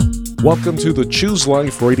Welcome to the Choose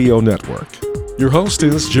Life Radio Network. Your host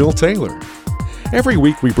is Jill Taylor. Every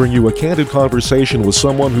week we bring you a candid conversation with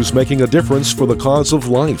someone who's making a difference for the cause of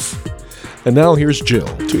life. And now here's Jill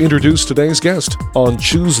to introduce today's guest on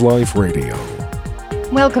Choose Life Radio.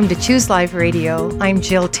 Welcome to Choose Life Radio. I'm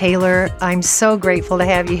Jill Taylor. I'm so grateful to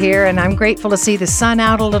have you here, and I'm grateful to see the sun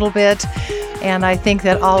out a little bit. And I think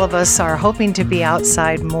that all of us are hoping to be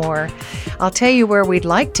outside more. I'll tell you where we'd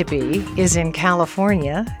like to be is in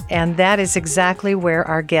California, and that is exactly where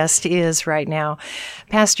our guest is right now.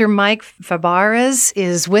 Pastor Mike Fabarez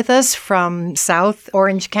is with us from South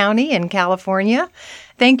Orange County in California.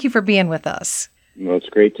 Thank you for being with us. Well, it's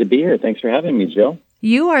great to be here. Thanks for having me, Jill.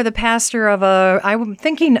 You are the pastor of I'm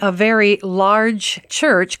thinking, a very large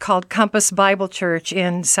church called Compass Bible Church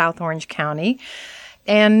in South Orange County.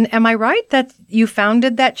 And am I right that you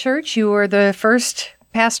founded that church? You were the first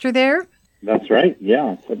pastor there? That's right.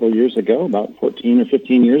 Yeah. Several years ago, about 14 or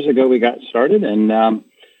 15 years ago, we got started. And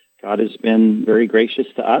God has been very gracious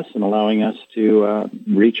to us in allowing us to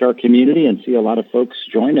reach our community and see a lot of folks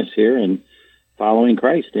join us here in following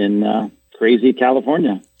Christ in crazy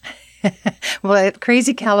California. Well,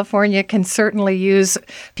 crazy California can certainly use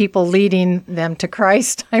people leading them to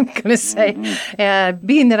Christ, I'm going to say.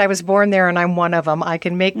 Being that I was born there and I'm one of them, I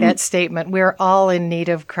can make that statement. We're all in need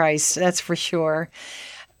of Christ, that's for sure.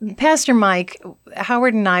 Pastor Mike,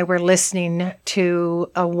 Howard and I were listening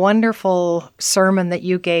to a wonderful sermon that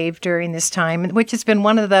you gave during this time, which has been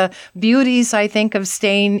one of the beauties, I think, of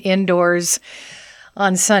staying indoors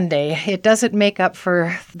on Sunday. It doesn't make up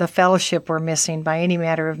for the fellowship we're missing by any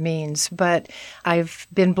matter of means, but I've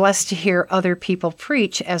been blessed to hear other people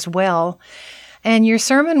preach as well. And your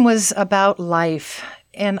sermon was about life,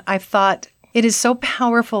 and I thought it is so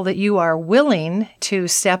powerful that you are willing to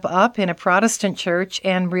step up in a Protestant church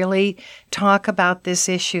and really talk about this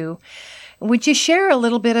issue. Would you share a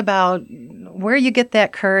little bit about where you get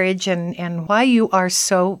that courage and why you are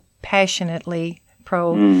so passionately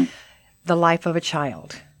pro the life of a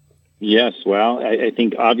child? Yes, well, I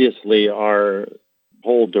think obviously our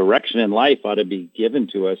whole direction in life ought to be given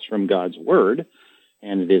to us from God's Word,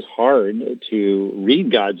 and it is hard to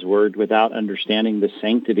read God's Word without understanding the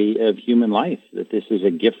sanctity of human life, that this is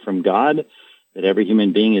a gift from God, that every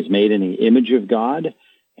human being is made in the image of God,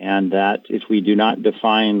 and that if we do not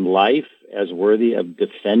define life as worthy of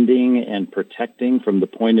defending and protecting from the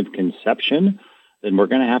point of conception, then we're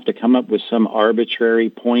going to have to come up with some arbitrary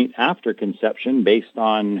point after conception based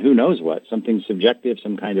on who knows what, something subjective,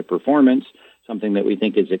 some kind of performance, something that we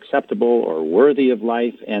think is acceptable or worthy of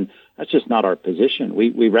life, and that's just not our position.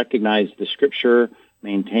 We recognize the Scripture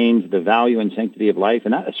maintains the value and sanctity of life,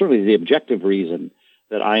 and that is certainly the objective reason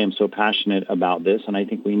that I am so passionate about this, and I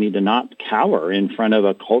think we need to not cower in front of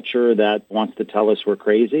a culture that wants to tell us we're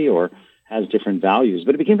crazy or has different values.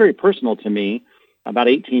 But it became very personal to me about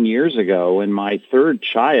 18 years ago when my third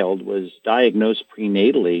child was diagnosed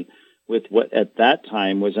prenatally with what at that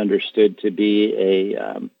time was understood to be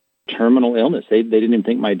a terminal illness. They didn't even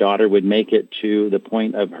think my daughter would make it to the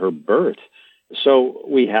point of her birth. So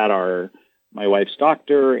we had my wife's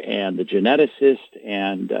doctor and the geneticist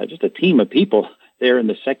and just a team of people there in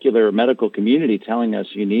the secular medical community telling us,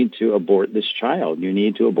 you need to abort this child. You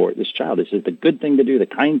need to abort this child. This is the good thing to do, the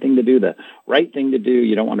kind thing to do, the right thing to do.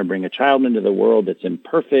 You don't want to bring a child into the world that's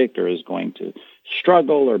imperfect or is going to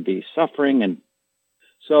struggle or be suffering. And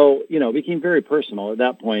so, it became very personal at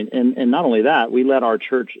that point. And not only that, we let our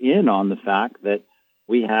church in on the fact that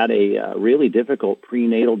we had a really difficult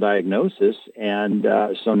prenatal diagnosis. And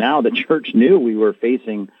so now the church knew we were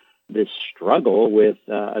facing this struggle with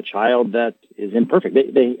a child that is imperfect.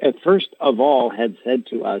 They at first of all had said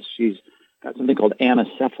to us, she's got something called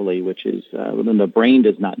anencephaly, which is when the brain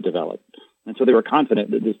does not develop. And so they were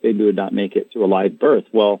confident that this baby would not make it to a live birth.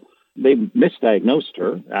 Well, they misdiagnosed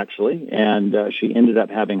her, actually, and she ended up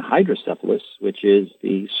having hydrocephalus, which is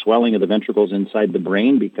the swelling of the ventricles inside the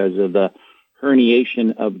brain because of the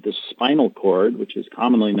herniation of the spinal cord, which is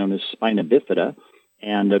commonly known as spina bifida,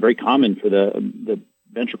 and very common for the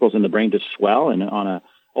ventricles in the brain to swell. And on a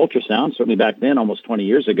ultrasound, certainly back then, almost 20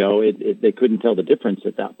 years ago, they couldn't tell the difference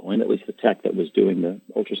at that point, at least the tech that was doing the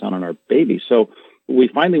ultrasound on our baby. So we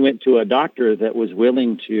finally went to a doctor that was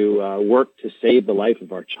willing to work to save the life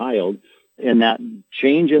of our child. And that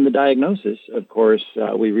change in the diagnosis, of course,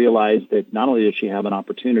 we realized that not only did she have an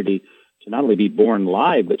opportunity to not only be born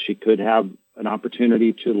live, but she could have an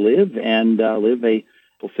opportunity to live and live a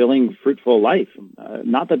fulfilling, fruitful life.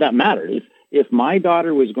 Not that mattered. If my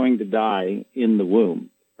daughter was going to die in the womb,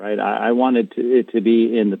 right, I wanted it to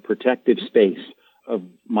be in the protective space of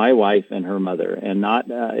my wife and her mother and not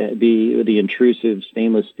be the intrusive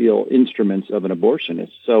stainless steel instruments of an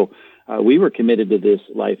abortionist. So we were committed to this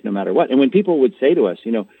life no matter what. And when people would say to us,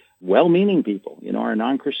 well-meaning people, our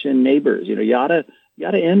non-Christian neighbors, you ought to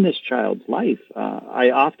end this child's life.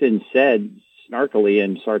 I often said snarkily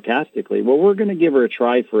and sarcastically, well, we're going to give her a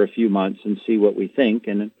try for a few months and see what we think.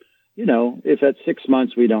 And, if at 6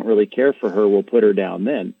 months we don't really care for her, we'll put her down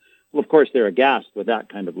then. Well, of course, they're aghast with that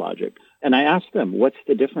kind of logic. And I asked them, what's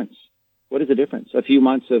the difference? What is the difference? A few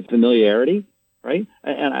months of familiarity, right?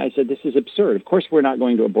 And I said, this is absurd. Of course, we're not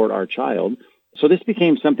going to abort our child. So this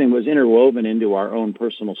became something that was interwoven into our own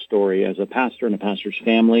personal story as a pastor and a pastor's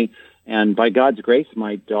family. And by God's grace,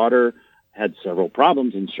 my daughter had several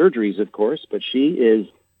problems and surgeries, of course, but she is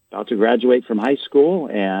about to graduate from high school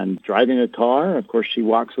and driving a car. Of course, she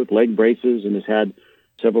walks with leg braces and has had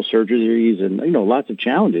several surgeries and, lots of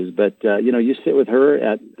challenges. But, you sit with her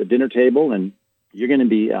at the dinner table and you're going to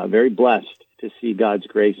be very blessed to see God's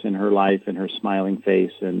grace in her life and her smiling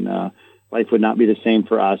face. And life would not be the same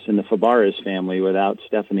for us in the Fabarez family without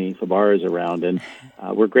Stephanie Fabarez around. And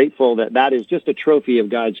we're grateful that is just a trophy of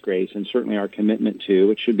God's grace and certainly our commitment to,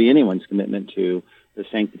 which should be anyone's commitment to, the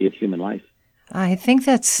sanctity of human life. I think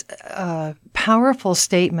that's a powerful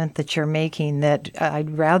statement that you're making, that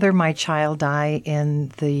I'd rather my child die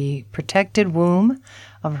in the protected womb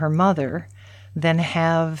of her mother than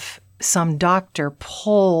have some doctor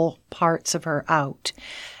pull parts of her out.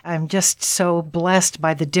 I'm just so blessed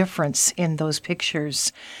by the difference in those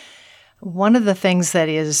pictures. One of the things that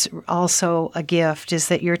is also a gift is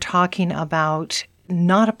that you're talking about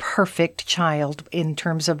not a perfect child in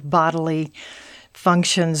terms of bodily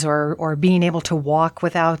functions or being able to walk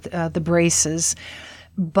without the braces,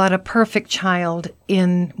 but a perfect child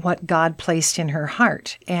in what God placed in her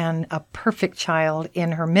heart and a perfect child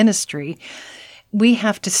in her ministry. We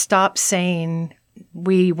have to stop saying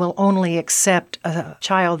we will only accept a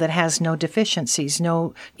child that has no deficiencies,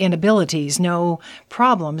 no inabilities, no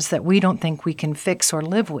problems that we don't think we can fix or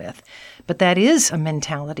live with. But that is a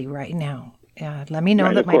mentality right now. Let me know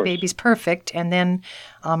right, that my course. baby's perfect, and then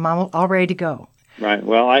I'm all ready to go. Right.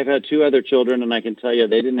 Well, I've had 2 other children, and I can tell you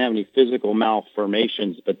they didn't have any physical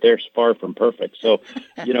malformations, but they're far from perfect. So,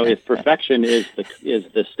 if perfection is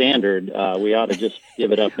the standard, we ought to just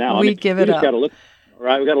give it up now. Give it up.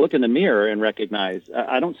 Right. We got to look in the mirror and recognize.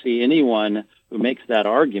 I don't see anyone who makes that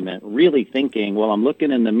argument really thinking, well, I'm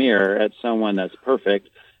looking in the mirror at someone that's perfect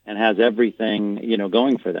and has everything,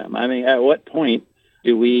 going for them. I mean, at what point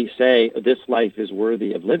do we say this life is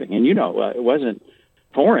worthy of living? And, it wasn't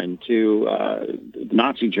foreign to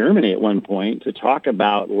Nazi Germany at one point to talk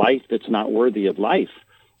about life that's not worthy of life.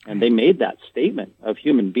 And they made that statement of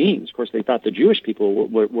human beings. Of course, they thought the Jewish people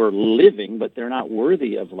were living, but they're not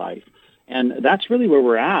worthy of life. And that's really where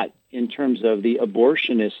we're at in terms of the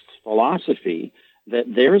abortionist philosophy, that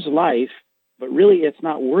there's life, but really it's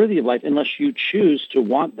not worthy of life unless you choose to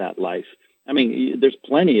want that life. I mean, there's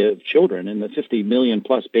plenty of children in the 50 million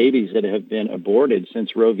plus babies that have been aborted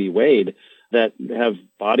since Roe v. Wade that have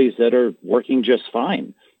bodies that are working just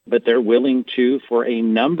fine, but they're willing to, for a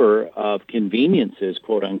number of conveniences,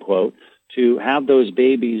 quote unquote, to have those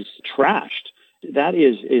babies trashed. That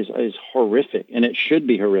is horrific, and it should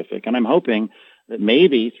be horrific. And I'm hoping that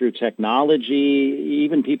maybe through technology,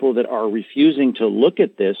 even people that are refusing to look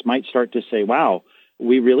at this might start to say, wow,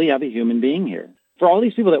 we really have a human being here. For all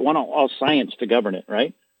these people that want all science to govern it,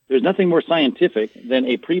 right? There's nothing more scientific than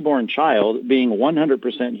a preborn child being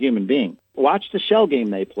 100% human being. Watch the shell game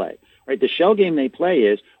they play, right? The shell game they play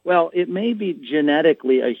is, well, it may be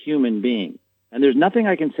genetically a human being. And there's nothing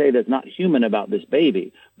I can say that's not human about this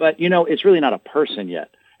baby. But, it's really not a person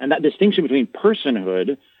yet. And that distinction between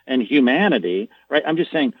personhood and humanity, right? I'm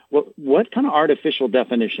just saying, well, what kind of artificial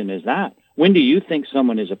definition is that? When do you think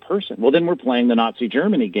someone is a person? Well, then we're playing the Nazi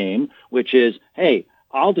Germany game, which is, hey,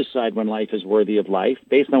 I'll decide when life is worthy of life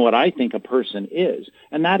based on what I think a person is.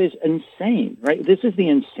 And that is insane, right? This is the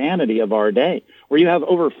insanity of our day, where you have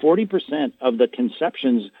over 40% of the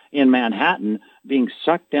conceptions in Manhattan being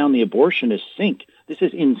sucked down the abortionist sink. This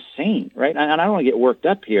is insane, right? And I don't want to get worked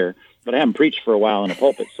up here, but I haven't preached for a while in a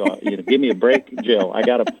pulpit, so give me a break, Jill. I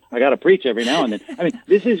gotta preach every now and then. I mean,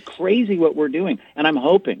 this is crazy what we're doing, and I'm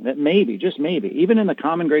hoping that maybe, just maybe, even in the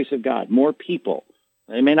common grace of God, more people,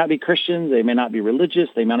 they may not be Christians, they may not be religious,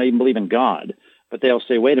 they may not even believe in God, but they'll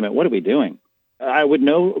say, wait a minute, what are we doing? I would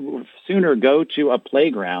no sooner go to a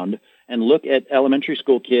playground and look at elementary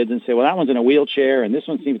school kids and say, well, that one's in a wheelchair, and this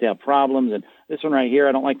one seems to have problems, and this one right here,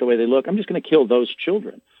 I don't like the way they look. I'm just going to kill those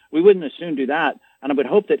children. We wouldn't as soon do that. And I would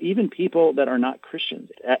hope that even people that are not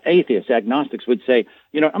Christians, atheists, agnostics, would say,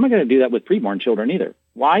 I'm not going to do that with preborn children either.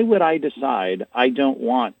 Why would I decide I don't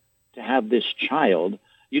want to have this child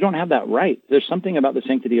You don't have that right. There's something about the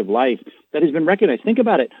sanctity of life that has been recognized. Think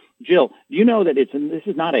about it. Jill, do you know that this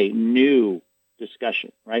is not a new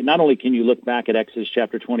discussion, right? Not only can you look back at Exodus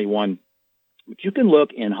chapter 21, but you can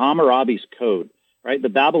look in Hammurabi's code, right? The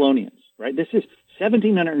Babylonians, right? This is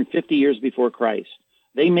 1750 years before Christ.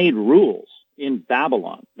 They made rules in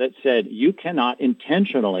Babylon that said you cannot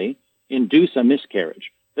intentionally induce a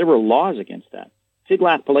miscarriage. There were laws against that.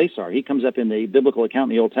 Tiglath-Pileser, he comes up in the biblical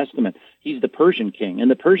account in the Old Testament. He's the Persian king. And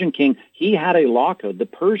the Persian king, he had a law code. The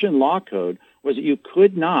Persian law code was that you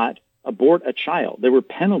could not abort a child. There were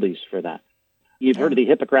penalties for that. You've heard of the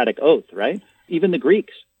Hippocratic Oath, right? Even the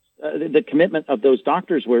Greeks, the commitment of those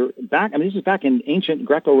doctors were back. I mean, this is back in ancient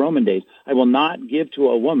Greco-Roman days. I will not give to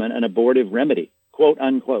a woman an abortive remedy, quote,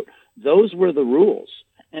 unquote. Those were the rules.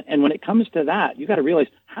 And when it comes to that, you got to realize,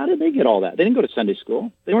 how did they get all that? They didn't go to Sunday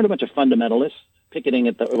school. They weren't a bunch of fundamentalists picketing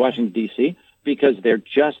at the Washington, D.C., because they're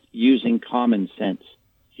just using common sense.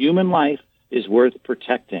 Human life is worth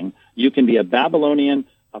protecting. You can be a Babylonian,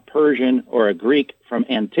 a Persian, or a Greek from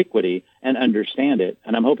antiquity and understand it.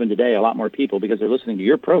 And I'm hoping today a lot more people, because they're listening to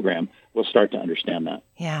your program, will start to understand that.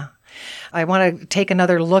 Yeah. I want to take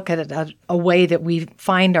another look at it, a way that we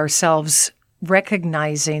find ourselves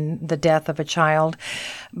recognizing the death of a child.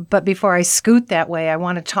 But before I scoot that way, I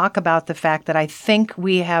want to talk about the fact that I think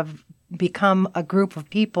we have become a group of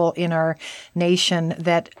people in our nation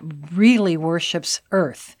that really worships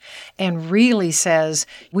earth and really says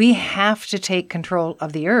we have to take control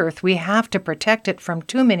of the earth. We have to protect it from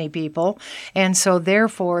too many people. And so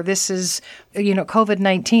therefore, this is,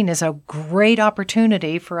 COVID-19 is a great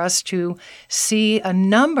opportunity for us to see a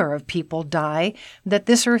number of people die that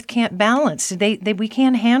this earth can't balance. We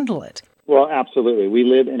can't handle it. Well, absolutely. We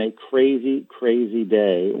live in a crazy, crazy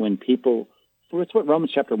day when people, it's what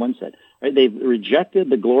Romans chapter 1 said, right? They've rejected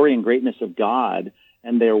the glory and greatness of God,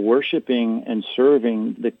 and they're worshiping and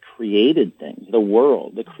serving the created things, the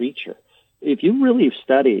world, the creature. If you really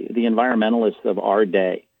study the environmentalists of our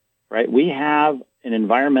day, right, we have an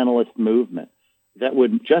environmentalist movement that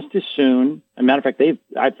would just as soon, as a matter of fact,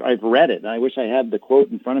 I've read it, and I wish I had the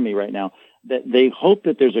quote in front of me right now, that they hope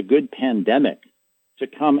that there's a good pandemic to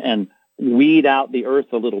come and weed out the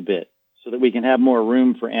earth a little bit, so that we can have more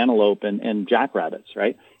room for antelope and jackrabbits,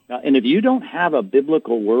 right? And if you don't have a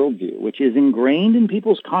biblical worldview, which is ingrained in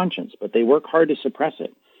people's conscience, but they work hard to suppress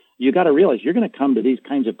it, you got to realize you're going to come to these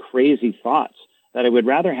kinds of crazy thoughts that I would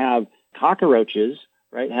rather have cockroaches,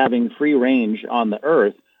 right, having free range on the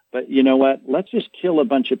earth. But you know what? Let's just kill a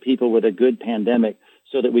bunch of people with a good pandemic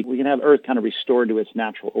so that we can have earth kind of restored to its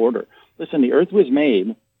natural order. Listen, the earth was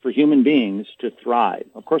made for human beings to thrive.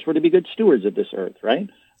 Of course, we're to be good stewards of this earth, right?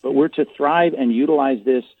 But we're to thrive and utilize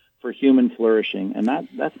this for human flourishing. And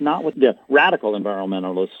that's not what the radical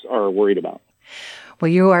environmentalists are worried about. Well,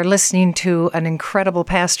 you are listening to an incredible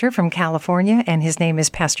pastor from California, and his name is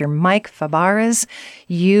Pastor Mike Fabarez.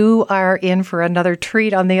 You are in for another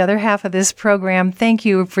treat on the other half of this program. Thank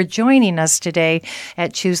you for joining us today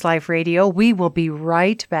at Choose Life Radio. We will be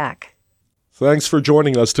right back. Thanks for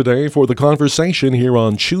joining us today for the conversation here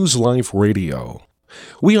on Choose Life Radio.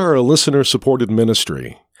 We are a listener-supported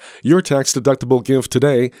ministry. Your tax-deductible gift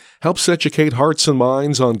today helps educate hearts and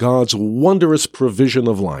minds on God's wondrous provision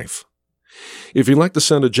of life. If you'd like to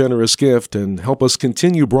send a generous gift and help us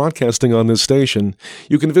continue broadcasting on this station,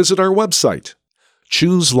 you can visit our website,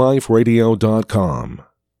 chooseliferadio.com.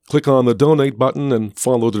 Click on the Donate button and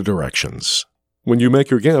follow the directions. When you make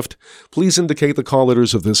your gift, please indicate the call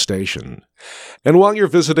letters of this station. And while you're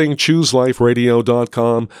visiting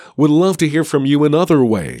chooseliferadio.com, we'd love to hear from you in other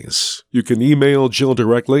ways. You can email Jill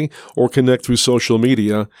directly or connect through social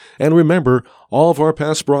media. And remember, all of our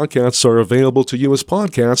past broadcasts are available to you as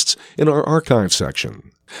podcasts in our archive section.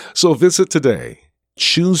 So visit today,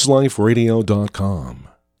 chooseliferadio.com.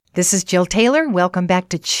 This is Jill Taylor. Welcome back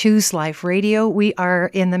to Choose Life Radio. We are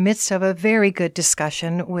in the midst of a very good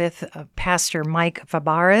discussion with Pastor Mike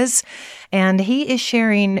Fabarez, and he is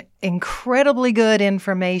sharing incredibly good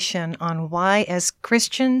information on why, as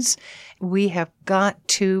Christians, we have got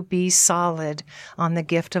to be solid on the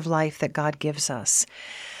gift of life that God gives us.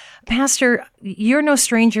 Pastor, you're no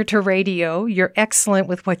stranger to radio. You're excellent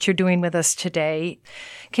with what you're doing with us today.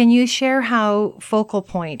 Can you share how Focal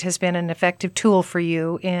Point has been an effective tool for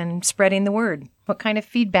you in spreading the word? What kind of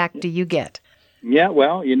feedback do you get? Yeah,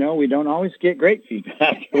 well, we don't always get great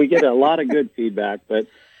feedback. We get a lot of good feedback, but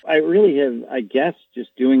I really have, I guess,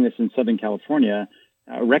 just doing this in Southern California,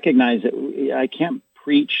 recognize that I can't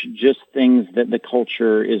preach just things that the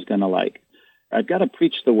culture is going to like. I've got to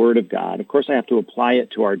preach the Word of God. Of course, I have to apply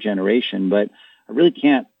it to our generation, but I really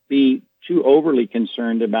can't be too overly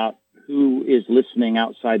concerned about who is listening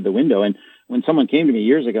outside the window. And when someone came to me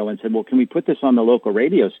years ago and said, well, can we put this on the local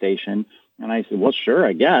radio station? And I said, well, sure,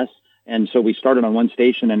 I guess. And so we started on one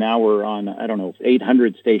station, and now we're on,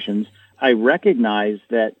 800 stations. I recognize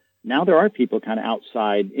that now there are people kind of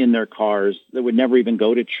outside in their cars that would never even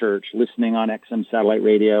go to church listening on XM satellite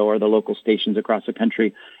radio or the local stations across the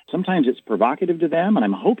country. Sometimes it's provocative to them, and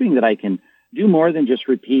I'm hoping that I can do more than just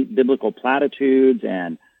repeat biblical platitudes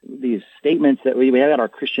and these statements that we have our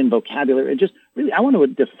Christian vocabulary. It just really, I want to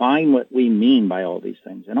define what we mean by all these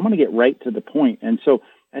things, and I want to get right to the point. And so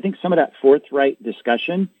I think some of that forthright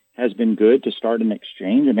discussion has been good to start an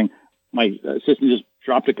exchange. I mean, my assistant just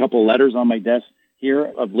dropped a couple letters on my desk here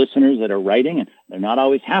of listeners that are writing, and they're not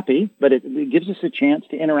always happy, but it gives us a chance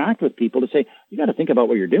to interact with people to say, you got to think about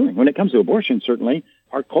what you're doing. When it comes to abortion, certainly,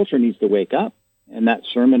 our culture needs to wake up. And that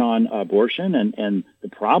sermon on abortion and the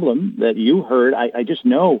problem that you heard, I just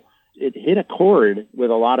know it hit a chord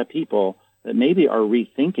with a lot of people that maybe are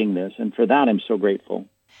rethinking this. And for that, I'm so grateful.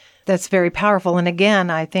 That's very powerful. And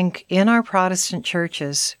again, I think in our Protestant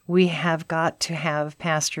churches, we have got to have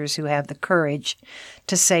pastors who have the courage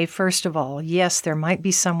to say, first of all, yes, there might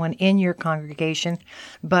be someone in your congregation,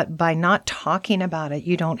 but by not talking about it,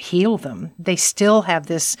 you don't heal them. They still have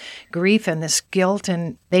this grief and this guilt,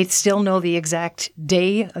 and they still know the exact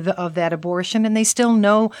day of that abortion, and they still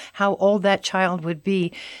know how old that child would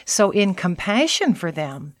be. So in compassion for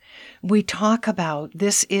them, we talk about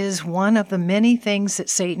this is one of the many things that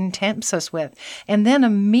Satan tempts us with. And then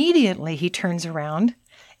immediately he turns around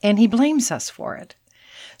and he blames us for it.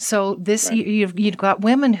 So this, right. You've got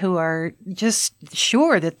women who are just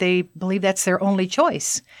sure that they believe that's their only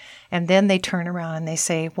choice. And then they turn around and they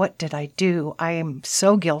say, what did I do? I am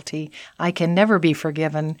so guilty. I can never be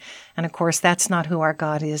forgiven. And of course, that's not who our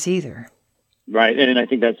God is either. Right. And I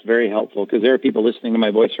think that's very helpful because there are people listening to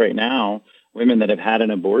my voice right now, women that have had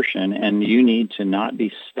an abortion, and you need to not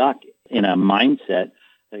be stuck in a mindset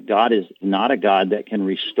that God is not a God that can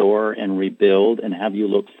restore and rebuild and have you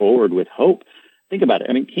look forward with hope. Think about it.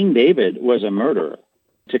 I mean, King David was a murderer.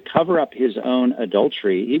 To cover up his own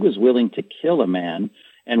adultery, he was willing to kill a man.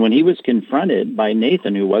 And when he was confronted by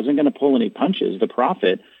Nathan, who wasn't going to pull any punches, the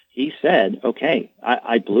prophet, he said, okay,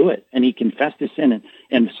 I blew it. And he confessed his sin.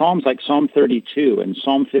 And Psalms like Psalm 32 and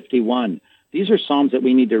Psalm 51, these are Psalms that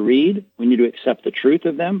we need to read. We need to accept the truth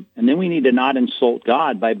of them. And then we need to not insult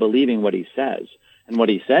God by believing what he says. And what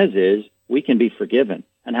he says is we can be forgiven.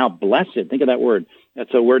 And how blessed, think of that word.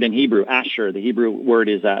 That's a word in Hebrew, Asher. The Hebrew word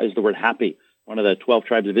is the word happy. One of the 12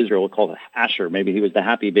 tribes of Israel called Asher. Maybe he was the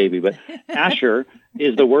happy baby. But Asher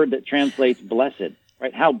is the word that translates blessed.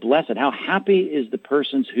 Right? How blessed, how happy is the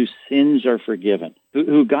person whose sins are forgiven,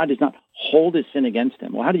 who God does not hold his sin against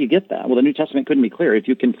him. Well, how do you get that? Well, the New Testament couldn't be clearer. If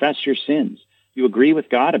you confess your sins, you agree with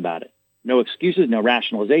God about it. No excuses, no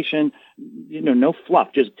rationalization, no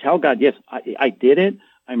fluff. Just tell God, yes, I did it.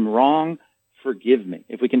 I'm wrong. Forgive me.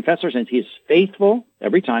 If we confess our sins, he is faithful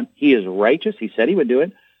every time. He is righteous. He said he would do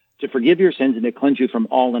it to forgive your sins and to cleanse you from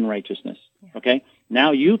all unrighteousness. Okay?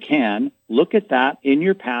 Now you can look at that in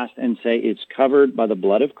your past and say it's covered by the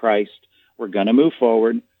blood of Christ. We're going to move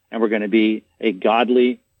forward, and we're going to be a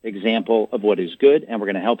godly example of what is good, and we're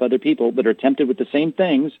going to help other people that are tempted with the same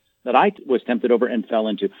things that I was tempted over and fell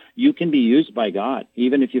into. You can be used by God,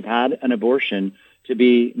 even if you've had an abortion, to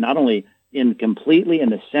be not only completely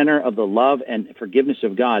in the center of the love and forgiveness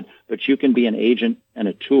of God, but you can be an agent and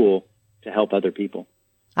a tool to help other people.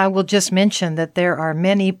 I will just mention that there are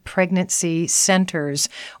many pregnancy centers,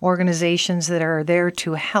 organizations that are there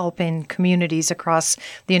to help in communities across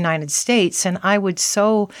the United States. And I would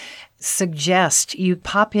so suggest you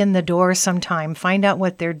pop in the door sometime, find out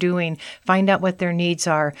what they're doing, find out what their needs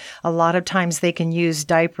are. A lot of times they can use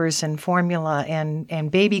diapers and formula and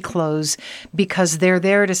baby clothes because they're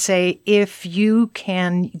there to say, if you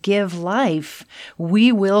can give life,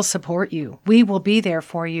 we will support you. We will be there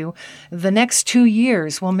for you. The next 2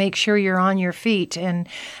 years, we'll make sure you're on your feet. And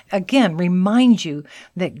again, remind you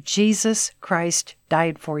that Jesus Christ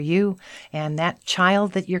died for you and that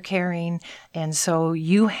child that you're carrying. And so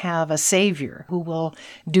you have a Savior who will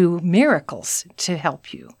do miracles to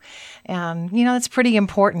help you. And, that's pretty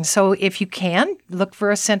important. So if you can, look for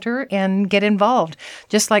a center and get involved,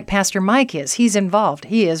 just like Pastor Mike is. He's involved.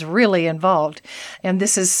 He is really involved. And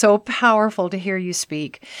this is so powerful to hear you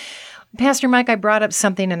speak. Pastor Mike, I brought up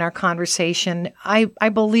something in our conversation. I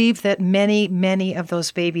believe that many of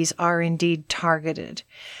those babies are indeed targeted.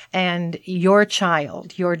 And your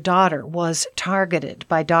child, your daughter, was targeted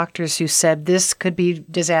by doctors who said this could be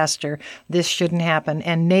disaster, this shouldn't happen,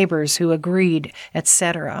 and neighbors who agreed,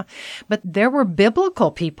 etc. But there were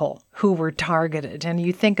biblical people who were targeted. And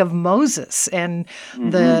you think of Moses and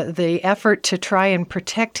the effort to try and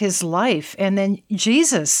protect his life. And then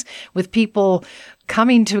Jesus with people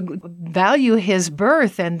coming to value his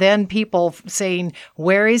birth and then people saying,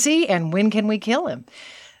 where is he and when can we kill him?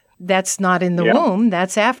 That's not in the womb,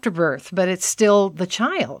 that's after birth, but it's still the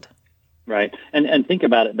child. Right. And think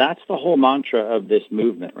about it. That's the whole mantra of this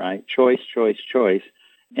movement, right? Choice, choice, choice.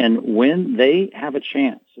 And when they have a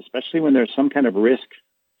chance, especially when there's some kind of risk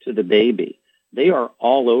to the baby, they are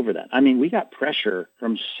all over that. I mean, we got pressure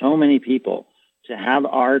from so many people to have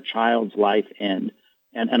our child's life end.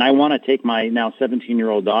 And I want to take my now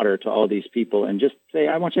 17-year-old daughter to all these people and just say,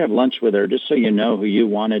 I want you to have lunch with her just so you know who you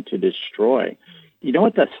wanted to destroy. You know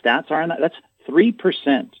what the stats are on that? That's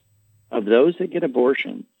 3% of those that get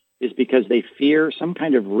abortion is because they fear some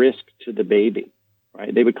kind of risk to the baby,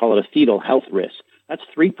 right? They would call it a fetal health risk. That's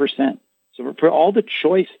 3%. So for all the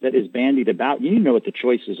choice that is bandied about, you know what the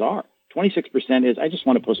choices are. 26% is, I just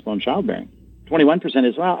want to postpone childbearing. 21%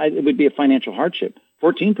 is, well, it would be a financial hardship.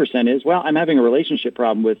 14% is, well, I'm having a relationship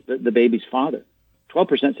problem with the baby's father.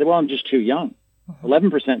 12% say, well, I'm just too young.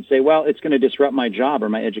 11% say, well, it's going to disrupt my job or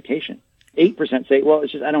my education. 8% say, well,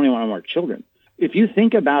 it's just, I don't even want more children. If you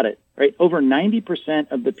think about it, right, over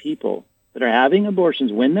 90% of the people that are having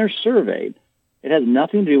abortions, when they're surveyed, it has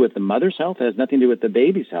nothing to do with the mother's health. It has nothing to do with the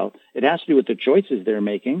baby's health. It has to do with the choices they're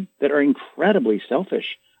making that are incredibly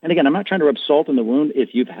selfish. And again, I'm not trying to rub salt in the wound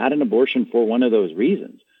if you've had an abortion for one of those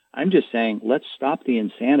reasons. I'm just saying, let's stop the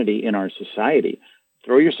insanity in our society.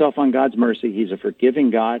 Throw yourself on God's mercy. He's a forgiving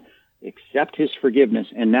God. Accept his forgiveness.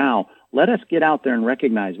 And now let us get out there and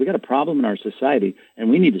recognize we got a problem in our society and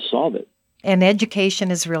we need to solve it. And education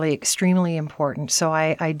is really extremely important. So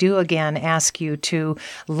I do again ask you to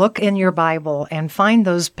look in your Bible and find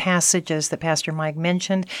those passages that Pastor Mike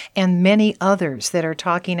mentioned and many others that are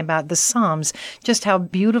talking about the Psalms, just how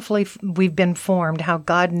beautifully we've been formed, how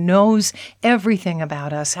God knows everything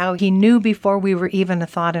about us, how he knew before we were even a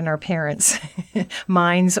thought in our parents'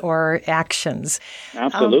 minds or actions.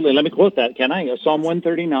 Absolutely. Let me quote that, can I? Psalm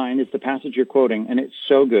 139 is the passage you're quoting, and it's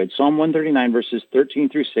so good. Psalm 139, verses 13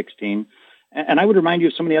 through 16. And I would remind you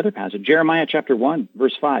of some of the other passages. Jeremiah chapter 1,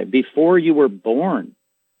 verse 5. Before you were born,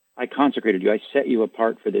 I consecrated you. I set you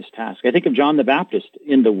apart for this task. I think of John the Baptist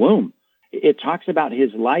in the womb. It talks about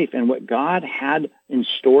his life and what God had in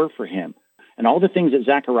store for him. And all the things that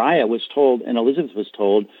Zechariah was told and Elizabeth was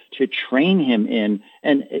told to train him in.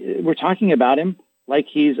 And we're talking about him like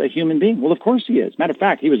he's a human being. Well, of course he is. Matter of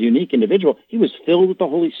fact, he was a unique individual. He was filled with the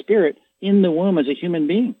Holy Spirit in the womb as a human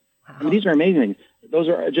being. Wow. I mean, these are amazing things. Those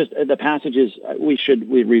are just the passages we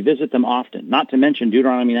revisit them often, not to mention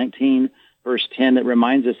Deuteronomy 19, verse 10, that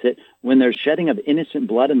reminds us that when there's shedding of innocent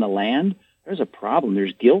blood in the land, there's a problem.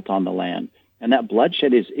 There's guilt on the land. And that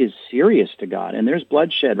bloodshed is serious to God. And there's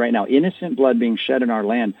bloodshed right now, innocent blood being shed in our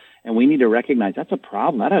land. And we need to recognize that's a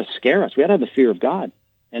problem. That ought to scare us. We ought to have the fear of God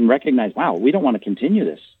and recognize, wow, we don't want to continue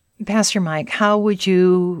this. Pastor Mike, how would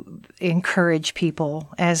you encourage people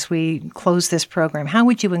as we close this program? How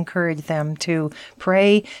would you encourage them to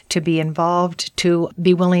pray, to be involved, to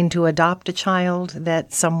be willing to adopt a child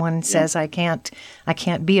that someone says, I can't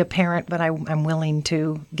be a parent, but I'm willing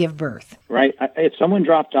to give birth? Right. If someone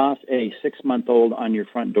dropped off a 6-month-old on your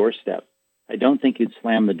front doorstep, I don't think you'd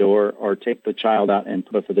slam the door or take the child out and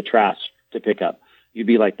put it for the trash to pick up. You'd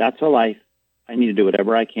be like, that's a life. I need to do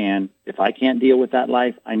whatever I can. If I can't deal with that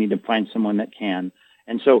life, I need to find someone that can.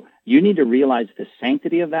 And so you need to realize the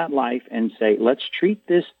sanctity of that life and say, let's treat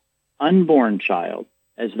this unborn child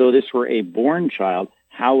as though this were a born child.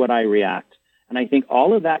 How would I react? And I think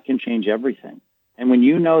all of that can change everything. And when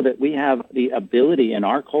you know that we have the ability in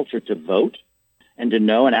our culture to vote and to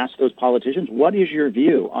know and ask those politicians, what is your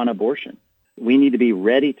view on abortion? We need to be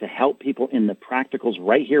ready to help people in the practicals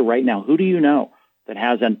right here, right now. Who do you know that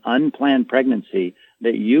has an unplanned pregnancy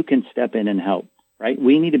that you can step in and help, right?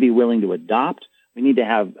 We need to be willing to adopt. We need to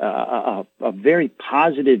have a very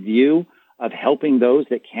positive view of helping those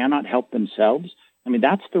that cannot help themselves. I mean,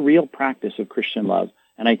 that's the real practice of Christian love.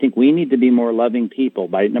 And I think we need to be more loving people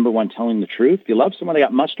by, number one, telling the truth. If you love someone that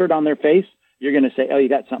got mustard on their face, you're going to say, oh, you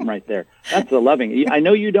got something right there. That's the loving. I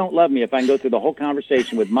know you don't love me if I can go through the whole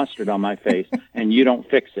conversation with mustard on my face and you don't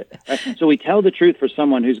fix it. Right? So we tell the truth for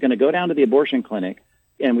someone who's going to go down to the abortion clinic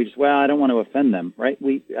and we just, well, I don't want to offend them, right?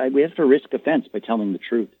 We have to risk offense by telling the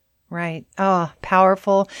truth. Right. Oh,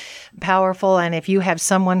 powerful, powerful. And if you have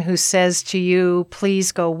someone who says to you,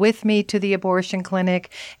 please go with me to the abortion clinic,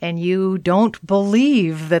 and you don't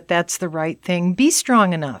believe that that's the right thing, be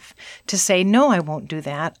strong enough to say, no, I won't do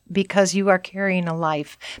that because you are carrying a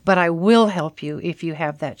life, but I will help you if you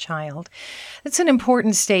have that child. It's an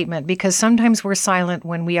important statement because sometimes we're silent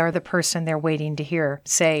when we are the person they're waiting to hear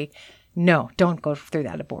say, no, don't go through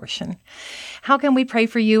that abortion. How can we pray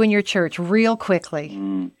for you and your church real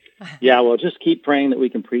quickly? Yeah, well, just keep praying that we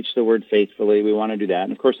can preach the word faithfully. We want to do that.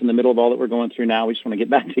 And, of course, in the middle of all that we're going through now, we just want to get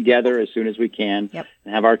back together as soon as we can and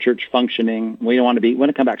have our church functioning. We want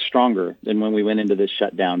to come back stronger than when we went into this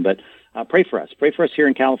shutdown. But pray for us. Pray for us here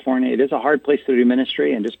in California. It is a hard place to do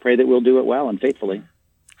ministry, and just pray that we'll do it well and faithfully.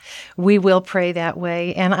 We will pray that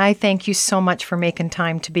way. And I thank you so much for making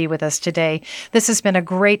time to be with us today. This has been a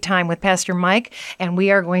great time with Pastor Mike, and we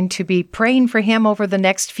are going to be praying for him over the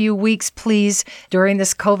next few weeks, please, during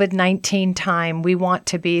this COVID-19 time. We want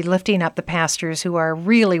to be lifting up the pastors who are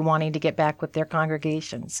really wanting to get back with their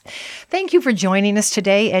congregations. Thank you for joining us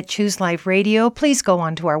today at Choose Life Radio. Please go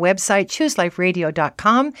on to our website,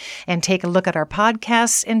 chooseliferadio.com, and take a look at our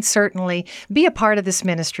podcasts, and certainly be a part of this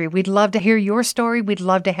ministry. We'd love to hear your story. We'd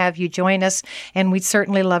love to have you join us, and we'd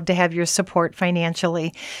certainly love to have your support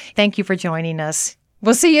financially. Thank you for joining us.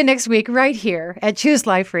 We'll see you next week right here at Choose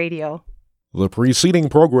Life Radio. The preceding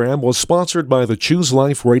program was sponsored by the Choose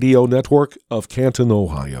Life Radio Network of Canton,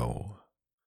 Ohio.